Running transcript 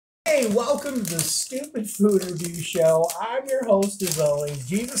Hey, welcome to the Stupid Food Review Show. I'm your host, as always,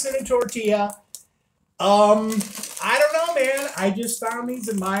 Jesus in a Tortilla. I don't know, man. I just found these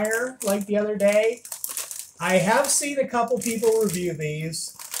in Meijer like the other day. I have seen a couple people review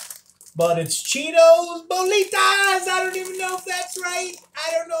these, but it's Cheetos Bolitas. I don't even know if that's right.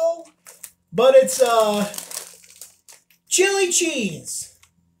 I don't know. But it's chili cheese.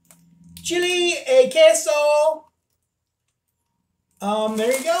 Chili queso.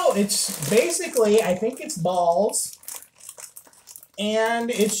 There you go. It's basically, I think it's balls,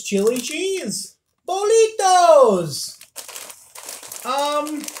 and it's chili cheese. Bolitos!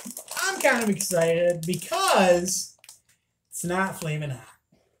 I'm kind of excited because it's not flaming hot.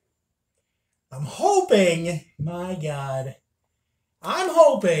 I'm hoping, my God, I'm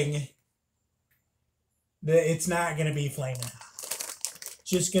hoping that it's not going to be flaming hot. It's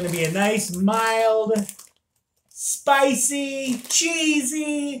just going to be a nice, mild, spicy,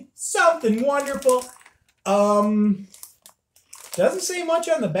 cheesy, something wonderful. Doesn't say much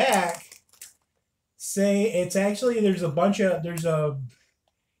on the back. Say it's actually there's a bunch of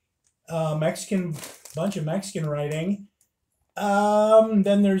Mexican writing.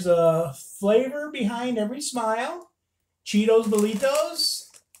 Then there's a flavor behind every smile. Cheetos Bolitos,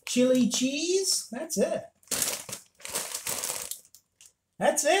 chili cheese. That's it.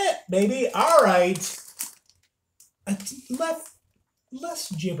 That's it, baby. All right. Less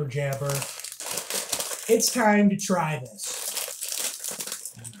jibber jabber. It's time to try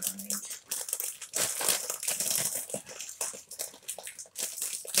this.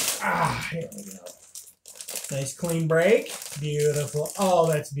 All right. Here we go. Nice clean break. Beautiful. Oh,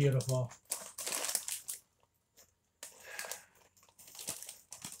 that's beautiful.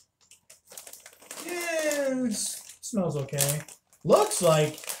 Yeah, smells okay. Looks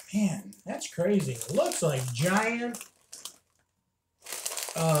like, man, that's crazy. It looks like giant,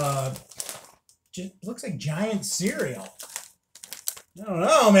 just looks like giant cereal. I don't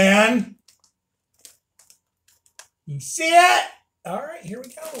know, man. You see it? All right, here we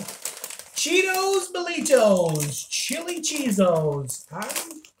go. Cheetos Bolitos, chili cheesos.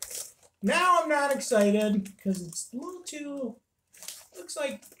 Now I'm not excited because it's a little too, looks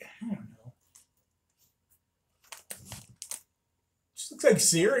like, I don't know. Just looks like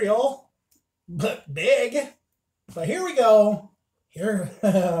cereal, but big. But here we go. Here,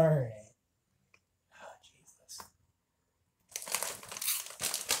 all right. Oh, Jesus.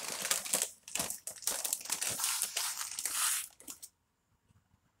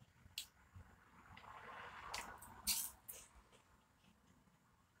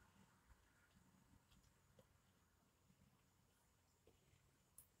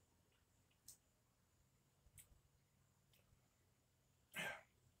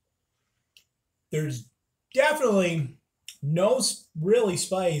 There's definitely no really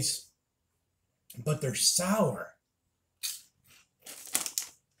spice, but they're sour.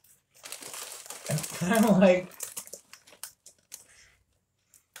 And kind of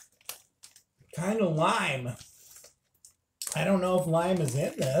lime. I don't know if lime is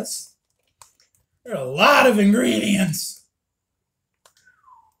in this. There are a lot of ingredients.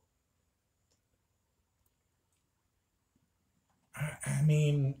 I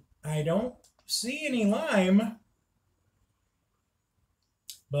mean, I don't see any lime,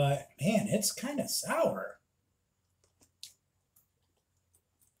 but man, it's kind of sour.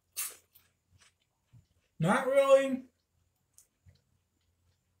 Not really.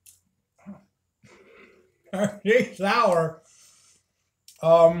 It's sour.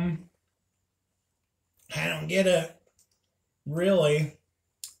 I don't get it, really.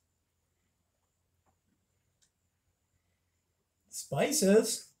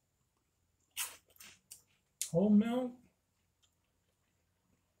 Spices. Whole milk.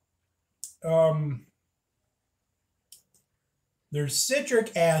 There's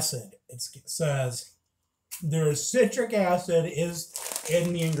citric acid. It says there's citric acid is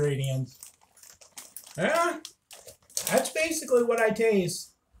in the ingredients. Yeah, that's basically what I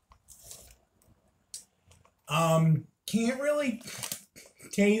taste. Can't really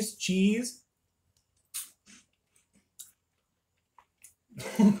taste cheese.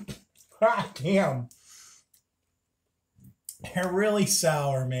 God damn. They're really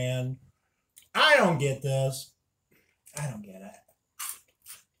sour, man. I don't get this. I don't get it.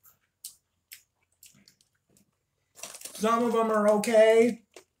 Some of them are okay.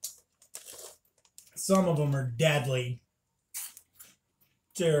 Some of them are deadly.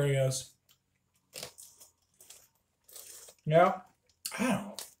 Serious. Yep. I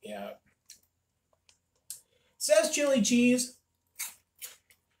don't. Yeah. It says chili cheese.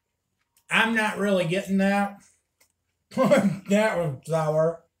 I'm not really getting that. That was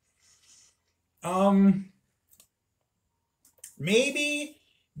sour. Um, maybe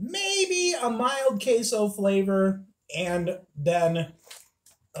a mild queso flavor and then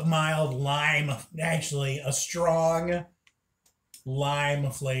a mild lime, actually a strong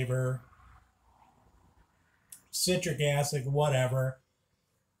lime flavor, citric acid, whatever.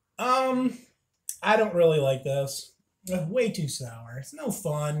 Um, I don't really like this. It's way too sour. It's no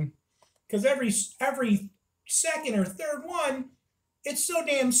fun because every second or third one, it's so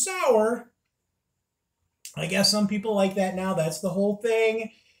damn sour. I guess some people like that now. That's the whole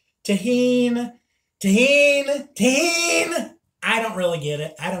thing. Tahine, tahine. I don't really get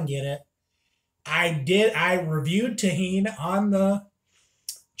it. I don't get it. I reviewed tahine on the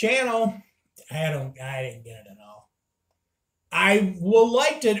channel. I didn't get it at all. I will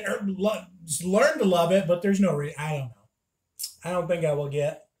like to learn to love it, but there's no reason. I don't know. I don't think I will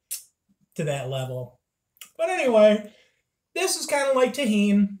get to that level. But anyway, this is kind of like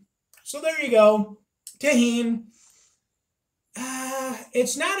tahine. So there you go. Tahine.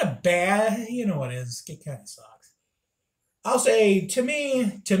 It's not a bad, you know what it is. It kind of sucks. I'll say to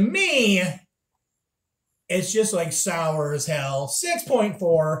me, it's just like sour as hell.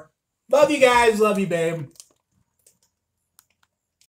 6.4. Love you guys. Love you, babe.